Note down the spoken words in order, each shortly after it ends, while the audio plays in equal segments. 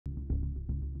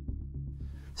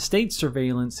State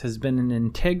surveillance has been an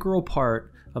integral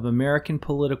part of American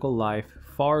political life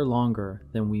far longer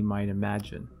than we might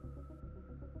imagine.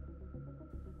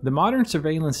 The modern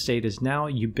surveillance state is now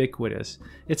ubiquitous.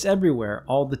 It's everywhere,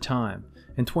 all the time.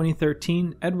 In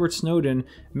 2013, Edward Snowden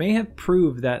may have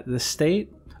proved that the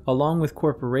state, along with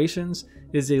corporations,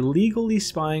 is illegally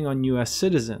spying on US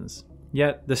citizens.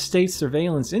 Yet, the state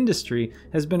surveillance industry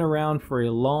has been around for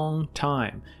a long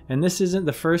time, and this isn't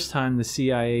the first time the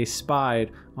CIA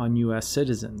spied on US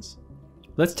citizens.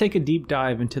 Let's take a deep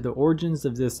dive into the origins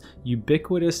of this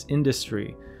ubiquitous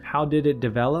industry. How did it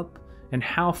develop, and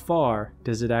how far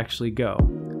does it actually go?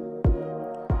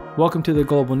 Welcome to the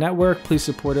Global Network. Please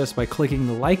support us by clicking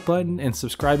the like button and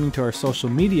subscribing to our social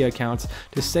media accounts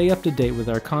to stay up to date with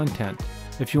our content.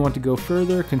 If you want to go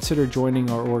further, consider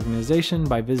joining our organization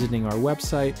by visiting our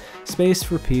website,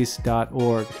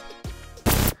 spaceforpeace.org.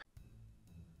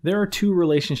 There are two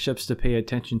relationships to pay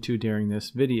attention to during this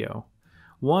video.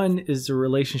 One is the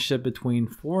relationship between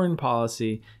foreign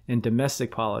policy and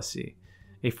domestic policy.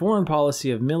 A foreign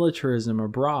policy of militarism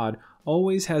abroad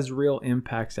always has real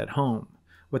impacts at home.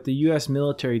 What the US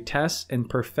military tests and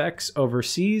perfects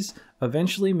overseas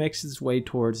eventually makes its way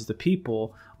towards the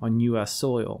people on US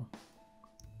soil.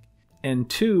 And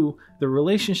two, the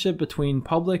relationship between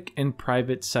public and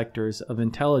private sectors of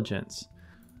intelligence.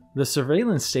 The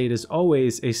surveillance state is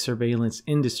always a surveillance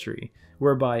industry,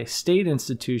 whereby state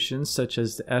institutions such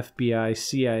as the FBI,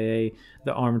 CIA,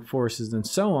 the armed forces, and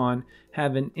so on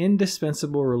have an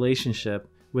indispensable relationship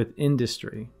with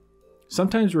industry.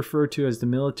 Sometimes referred to as the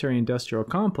military-industrial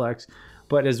complex,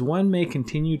 but as one may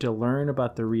continue to learn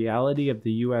about the reality of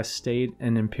the US state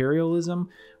and imperialism,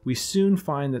 we soon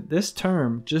find that this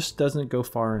term just doesn't go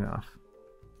far enough.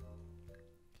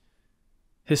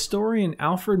 Historian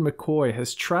Alfred McCoy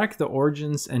has tracked the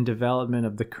origins and development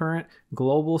of the current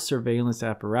global surveillance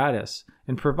apparatus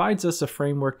and provides us a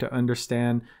framework to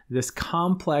understand this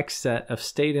complex set of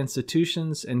state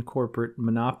institutions and corporate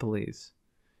monopolies.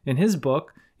 In his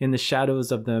book, In the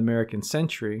Shadows of the American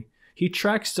Century, he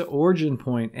tracks the origin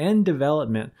point and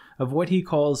development of what he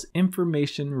calls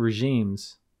information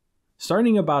regimes.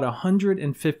 Starting about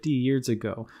 150 years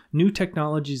ago, new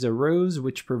technologies arose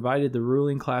which provided the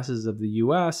ruling classes of the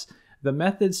US the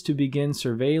methods to begin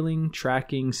surveilling,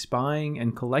 tracking, spying,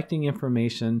 and collecting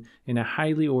information in a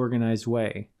highly organized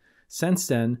way. Since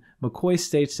then, McCoy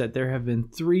states that there have been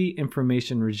three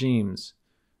information regimes: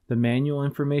 the manual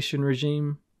information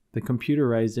regime, the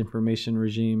computerized information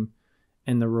regime,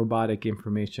 and the robotic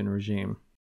information regime.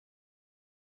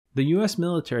 The US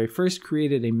military first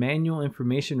created a manual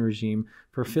information regime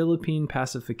for Philippine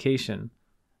pacification,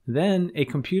 then a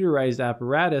computerized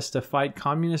apparatus to fight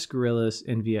communist guerrillas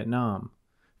in Vietnam.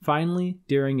 Finally,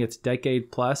 during its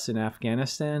decade plus in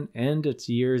Afghanistan and its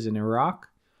years in Iraq,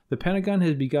 the Pentagon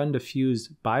has begun to fuse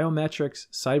biometrics,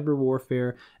 cyber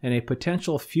warfare, and a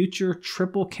potential future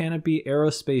triple canopy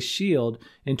aerospace shield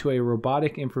into a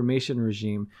robotic information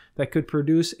regime that could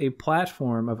produce a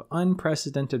platform of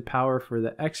unprecedented power for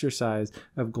the exercise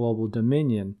of global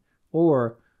dominion,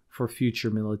 or for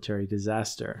future military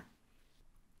disaster.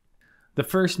 The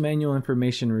first manual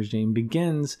information regime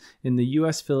begins in the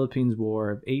US-Philippines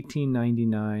War of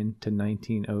 1899 to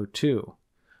 1902.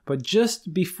 But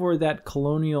just before that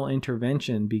colonial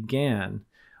intervention began,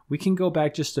 we can go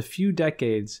back just a few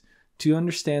decades to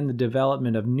understand the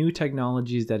development of new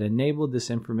technologies that enabled this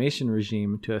information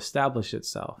regime to establish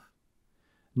itself.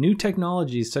 New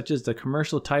technologies such as the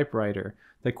commercial typewriter,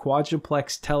 the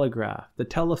quadruplex telegraph, the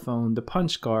telephone, the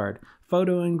punch card,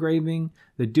 photo engraving,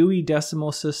 the Dewey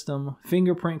Decimal System,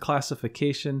 fingerprint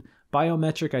classification,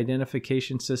 biometric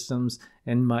identification systems,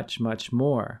 and much, much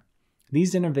more.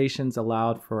 These innovations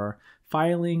allowed for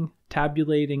filing,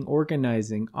 tabulating,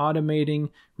 organizing, automating,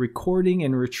 recording,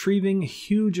 and retrieving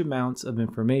huge amounts of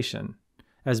information.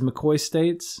 As McCoy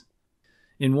states,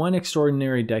 in one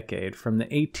extraordinary decade, from the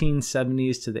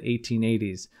 1870s to the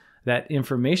 1880s, that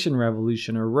information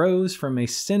revolution arose from a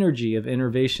synergy of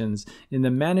innovations in the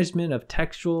management of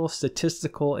textual,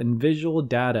 statistical, and visual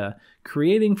data,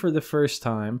 creating for the first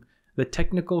time the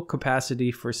technical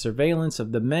capacity for surveillance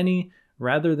of the many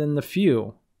rather than the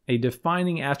few, a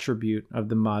defining attribute of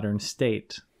the modern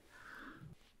state.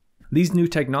 These new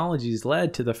technologies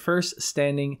led to the first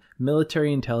standing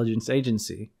military intelligence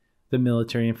agency, the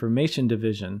Military Information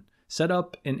Division, set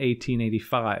up in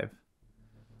 1885.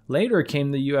 Later came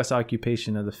the U.S.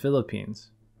 occupation of the Philippines.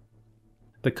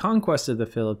 The conquest of the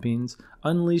Philippines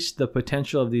unleashed the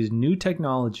potential of these new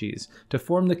technologies to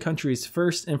form the country's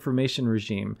first information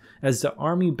regime as the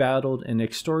army battled an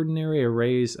extraordinary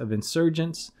array of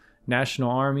insurgents,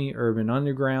 National Army, Urban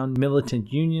Underground,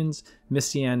 militant unions,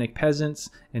 Messianic peasants,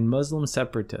 and Muslim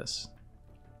separatists.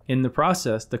 In the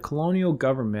process, the colonial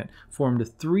government formed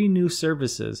 3 new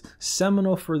services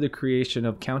seminal for the creation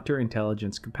of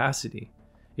counterintelligence capacity: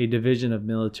 a division of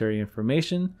military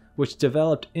information, which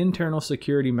developed internal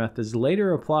security methods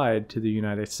later applied to the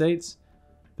United States;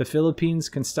 the Philippines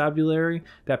Constabulary,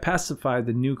 that pacified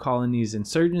the new colony's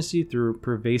insurgency through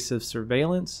pervasive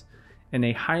surveillance; and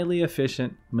a highly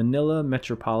efficient Manila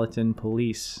Metropolitan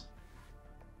Police.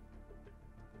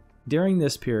 During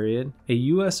this period, a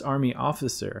U.S. Army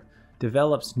officer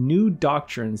develops new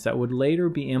doctrines that would later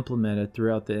be implemented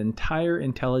throughout the entire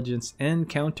intelligence and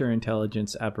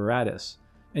counterintelligence apparatus,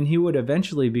 and he would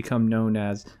eventually become known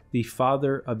as the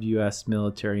father of U.S.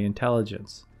 military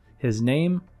intelligence. His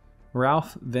name,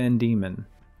 Ralph Van Diemen.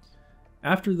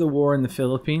 After the war in the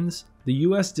Philippines, the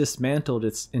U.S. dismantled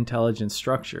its intelligence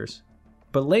structures.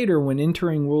 But later, when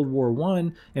entering World War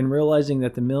I and realizing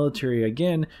that the military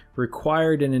again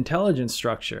required an intelligence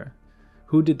structure,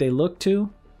 who did they look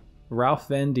to? Ralph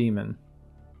Van Diemen.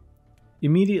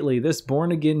 Immediately, this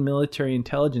born-again military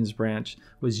intelligence branch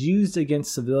was used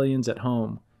against civilians at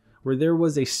home, where there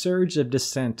was a surge of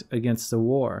dissent against the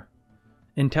war.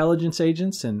 Intelligence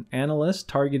agents and analysts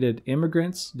targeted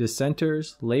immigrants,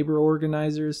 dissenters, labor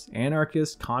organizers,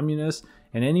 anarchists, communists,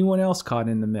 and anyone else caught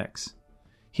in the mix.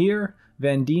 Here,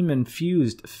 Van Diemen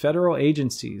fused federal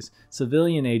agencies,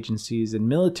 civilian agencies, and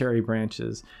military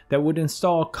branches that would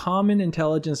install common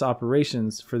intelligence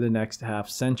operations for the next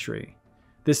half-century.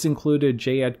 This included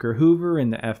J. Edgar Hoover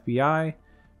and the FBI,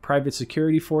 private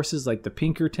security forces like the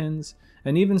Pinkertons,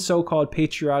 and even so-called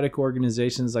patriotic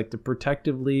organizations like the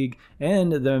Protective League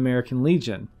and the American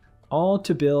Legion, all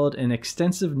to build an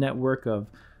extensive network of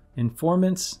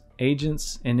informants,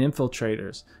 agents, and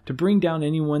infiltrators to bring down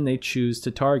anyone they choose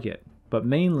to target, but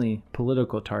mainly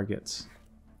political targets.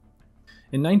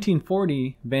 In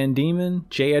 1940, Van Diemen,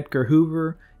 J. Edgar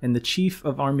Hoover, and the Chief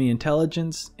of Army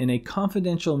Intelligence, in a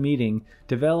confidential meeting,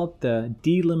 developed the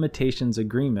Delimitations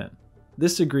Agreement.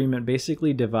 This agreement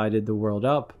basically divided the world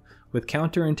up, with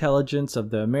counterintelligence of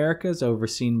the Americas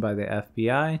overseen by the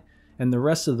FBI, and the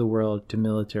rest of the world to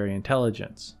military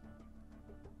intelligence.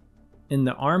 In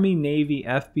the Army-Navy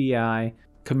FBI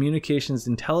Communications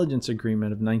Intelligence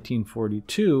Agreement of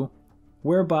 1942,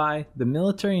 whereby the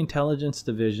Military Intelligence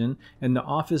Division and the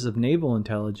Office of Naval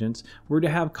Intelligence were to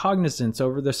have cognizance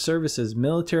over the service's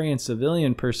military and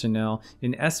civilian personnel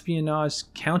in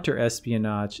espionage,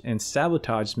 counter-espionage, and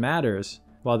sabotage matters,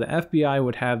 while the FBI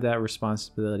would have that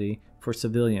responsibility for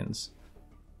civilians.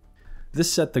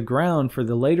 This set the ground for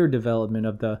the later development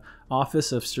of the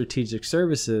Office of Strategic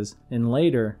Services and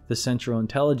later the Central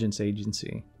Intelligence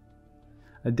Agency.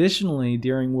 Additionally,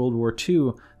 during World War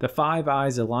II, the Five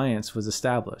Eyes Alliance was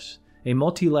established, a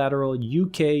multilateral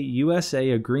UK-USA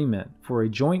agreement for a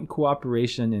joint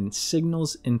cooperation in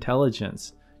signals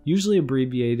intelligence, usually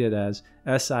abbreviated as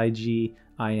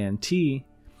SIGINT,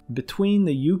 between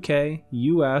the UK,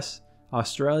 US,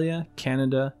 Australia,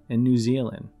 Canada, and New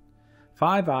Zealand.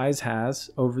 Five Eyes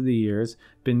has, over the years,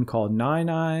 been called Nine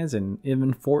Eyes and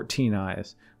even 14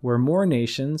 Eyes, where more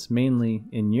nations, mainly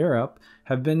in Europe,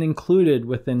 have been included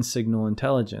within signal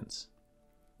intelligence.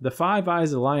 The Five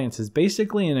Eyes Alliance is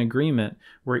basically an agreement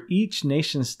where each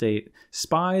nation-state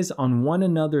spies on one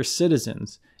another's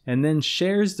citizens and then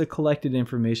shares the collected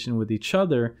information with each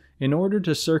other in order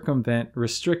to circumvent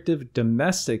restrictive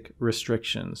domestic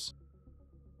restrictions.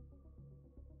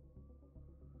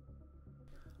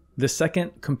 The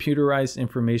Second Computerized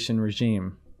Information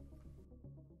Regime.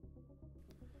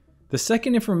 The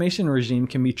Second Information Regime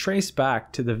can be traced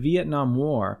back to the Vietnam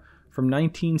War from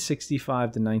 1965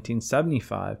 to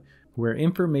 1975, where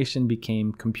information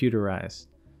became computerized.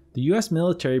 The U.S.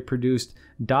 military produced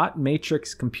dot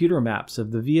matrix computer maps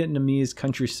of the Vietnamese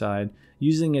countryside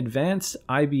using advanced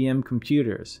IBM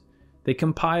computers. They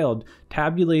compiled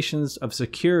tabulations of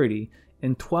security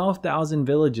in 12,000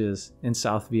 villages in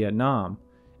South Vietnam,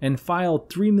 and filed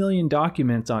 3 million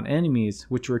documents on enemies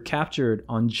which were captured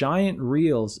on giant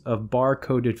reels of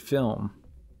bar-coded film.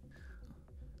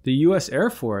 The U.S.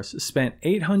 Air Force spent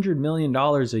 $800 million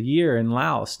a year in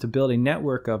Laos to build a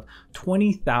network of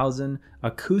 20,000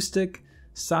 acoustic,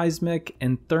 seismic,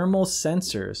 and thermal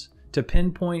sensors to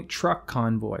pinpoint truck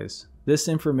convoys. This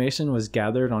information was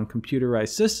gathered on computerized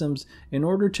systems in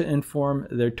order to inform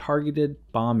their targeted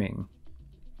bombing.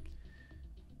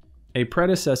 A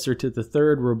predecessor to the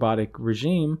Third Robotic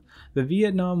Regime, the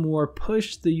Vietnam War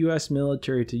pushed the U.S.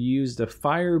 military to use the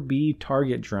Fire-B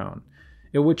target drone.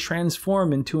 It would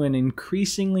transform into an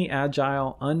increasingly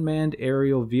agile unmanned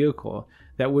aerial vehicle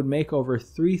that would make over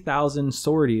 3,000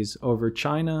 sorties over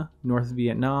China, North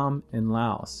Vietnam, and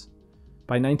Laos.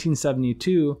 By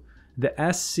 1972, the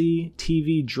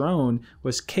SC-TV drone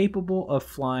was capable of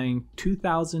flying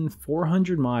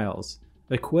 2,400 miles,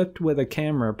 equipped with a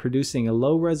camera producing a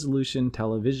low-resolution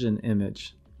television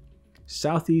image.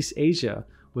 Southeast Asia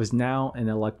was now an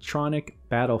electronic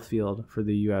battlefield for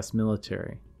the US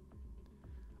military.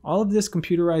 All of this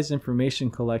computerized information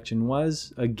collection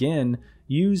was, again,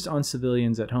 used on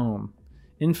civilians at home.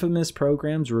 Infamous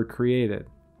programs were created: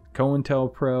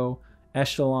 COINTELPRO,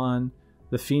 Echelon,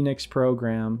 the Phoenix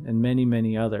program, and many,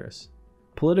 many others.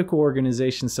 Political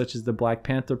organizations such as the Black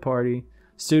Panther Party,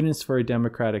 Students for a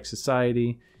Democratic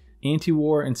Society,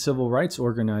 anti-war and civil rights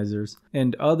organizers,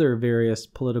 and other various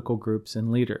political groups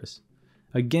and leaders.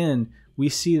 Again, we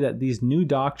see that these new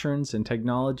doctrines and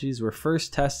technologies were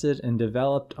first tested and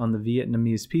developed on the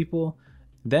Vietnamese people,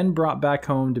 then brought back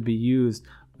home to be used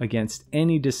against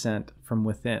any dissent from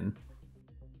within.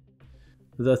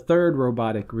 The third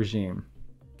robotic regime.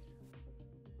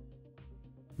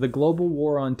 The global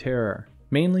war on terror,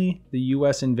 mainly the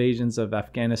US invasions of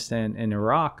Afghanistan and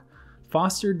Iraq,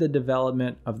 fostered the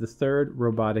development of the third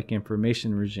robotic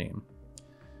information regime.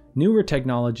 Newer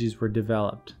technologies were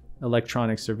developed: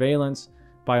 electronic surveillance,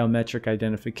 biometric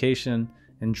identification,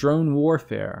 and drone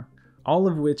warfare, all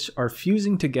of which are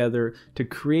fusing together to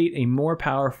create a more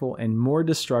powerful and more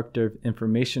destructive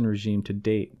information regime to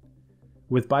date.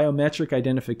 With biometric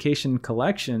identification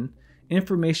collection,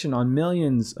 information on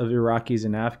millions of Iraqis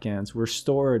and Afghans were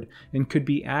stored and could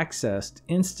be accessed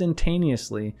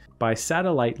instantaneously by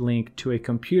satellite link to a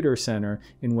computer center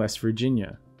in West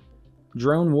Virginia.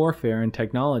 Drone warfare and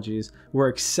technologies were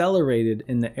accelerated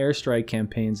in the airstrike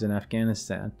campaigns in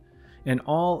Afghanistan, and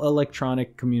all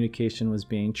electronic communication was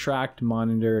being tracked,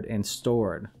 monitored, and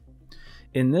stored.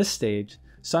 In this stage,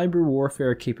 cyber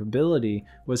warfare capability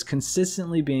was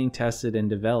consistently being tested and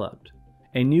developed.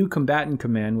 A new combatant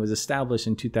command was established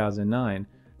in 2009,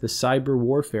 the Cyber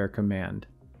Warfare Command.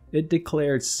 It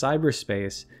declared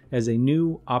cyberspace as a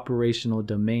new operational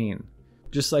domain,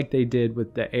 just like they did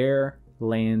with the air,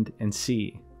 land, and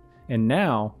sea, and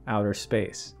now outer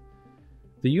space.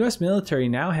 The US military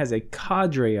now has a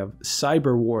cadre of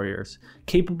cyber warriors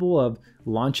capable of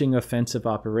launching offensive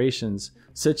operations,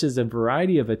 such as a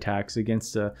variety of attacks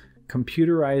against the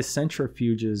computerized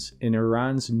centrifuges in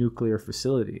Iran's nuclear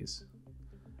facilities.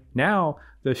 Now,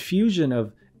 the fusion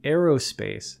of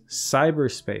aerospace,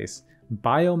 cyberspace,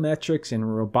 biometrics,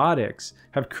 and robotics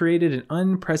have created an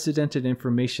unprecedented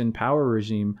information power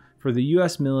regime for the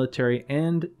US military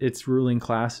and its ruling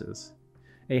classes.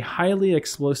 A highly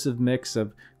explosive mix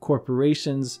of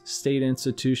corporations, state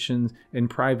institutions, and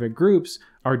private groups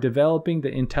are developing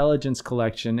the intelligence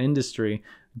collection industry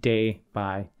day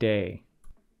by day.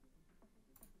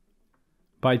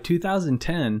 By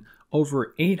 2010,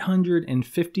 over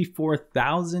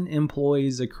 854,000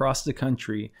 employees across the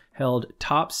country held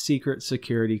top secret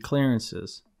security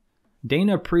clearances.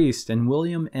 Dana Priest and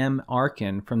William M.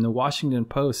 Arkin from the Washington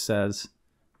Post says,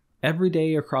 "Every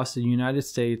day across the United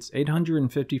States,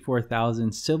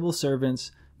 854,000 civil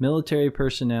servants, military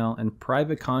personnel, and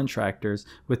private contractors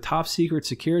with top secret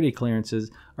security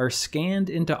clearances are scanned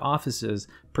into offices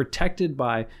protected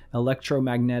by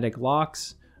electromagnetic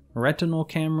locks, retinal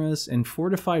cameras, and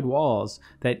fortified walls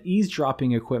that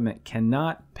eavesdropping equipment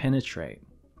cannot penetrate."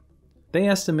 They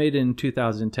estimated in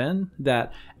 2010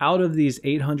 that out of these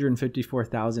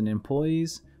 854,000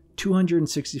 employees,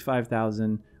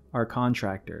 265,000 are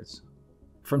contractors.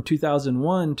 From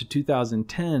 2001 to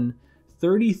 2010,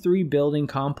 33 building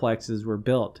complexes were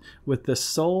built with the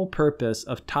sole purpose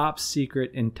of top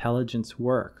secret intelligence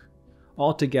work.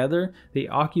 Altogether, they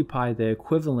occupy the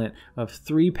equivalent of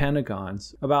 3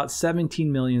 Pentagons, about 17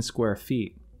 million square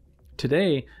feet.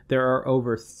 Today, there are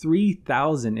over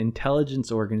 3,000 intelligence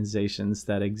organizations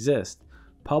that exist,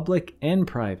 public and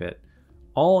private,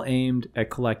 all aimed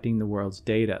at collecting the world's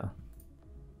data.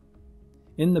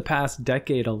 In the past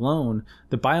decade alone,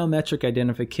 the biometric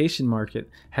identification market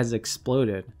has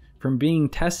exploded, from being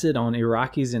tested on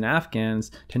Iraqis and Afghans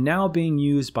to now being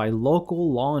used by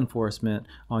local law enforcement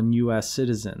on US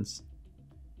citizens.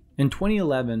 In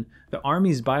 2011, the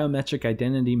Army's Biometric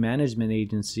Identity Management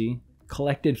Agency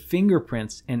collected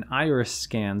fingerprints and iris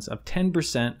scans of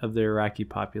 10% of the Iraqi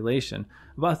population,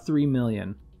 about 3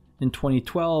 million. In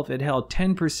 2012, it held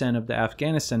 10% of the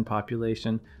Afghanistan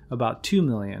population, about 2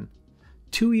 million.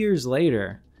 2 years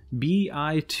later,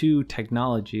 BI2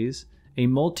 Technologies, a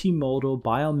multimodal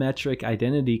biometric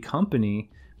identity company,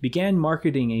 began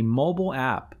marketing a mobile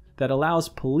app that allows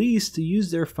police to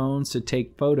use their phones to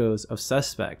take photos of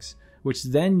suspects, which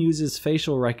then uses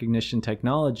facial recognition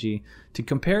technology to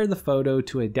compare the photo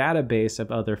to a database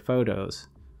of other photos.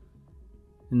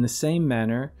 In the same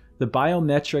manner, the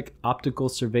Biometric Optical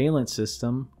Surveillance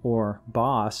System, or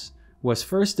BOSS, was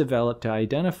first developed to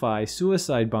identify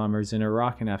suicide bombers in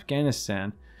Iraq and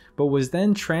Afghanistan, but was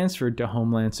then transferred to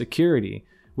Homeland Security,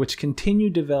 which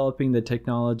continued developing the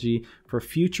technology for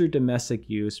future domestic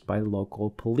use by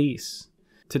local police.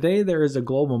 Today, there is a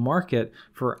global market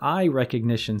for eye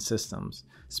recognition systems,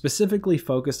 specifically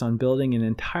focused on building an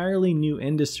entirely new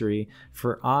industry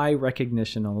for eye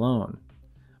recognition alone.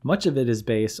 Much of it is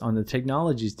based on the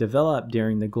technologies developed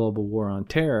during the global war on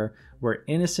terror, where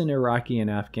innocent Iraqi and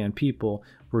Afghan people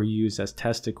were used as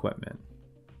test equipment.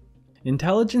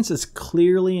 Intelligence is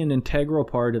clearly an integral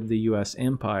part of the US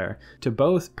empire to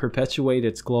both perpetuate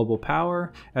its global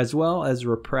power as well as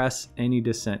repress any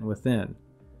dissent within.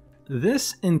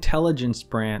 This intelligence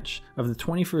branch of the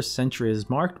 21st century is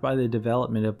marked by the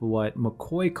development of what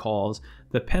McCoy calls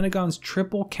the Pentagon's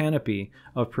triple canopy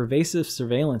of pervasive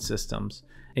surveillance systems,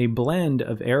 a blend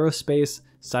of aerospace,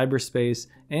 cyberspace,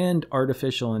 and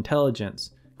artificial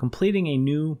intelligence, completing a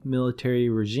new military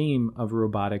regime of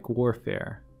robotic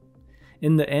warfare.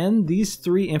 In the end, these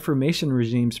three information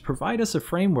regimes provide us a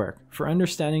framework for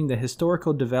understanding the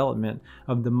historical development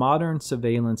of the modern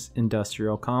surveillance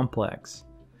industrial complex.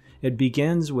 It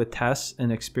begins with tests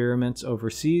and experiments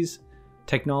overseas.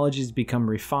 Technologies become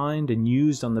refined and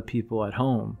used on the people at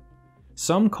home.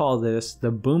 Some call this the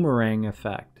boomerang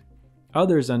effect.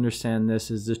 Others understand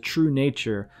this as the true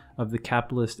nature of the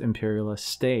capitalist imperialist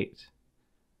state.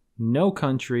 No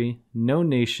country, no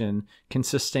nation can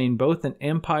sustain both an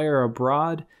empire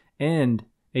abroad and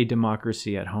a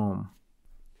democracy at home.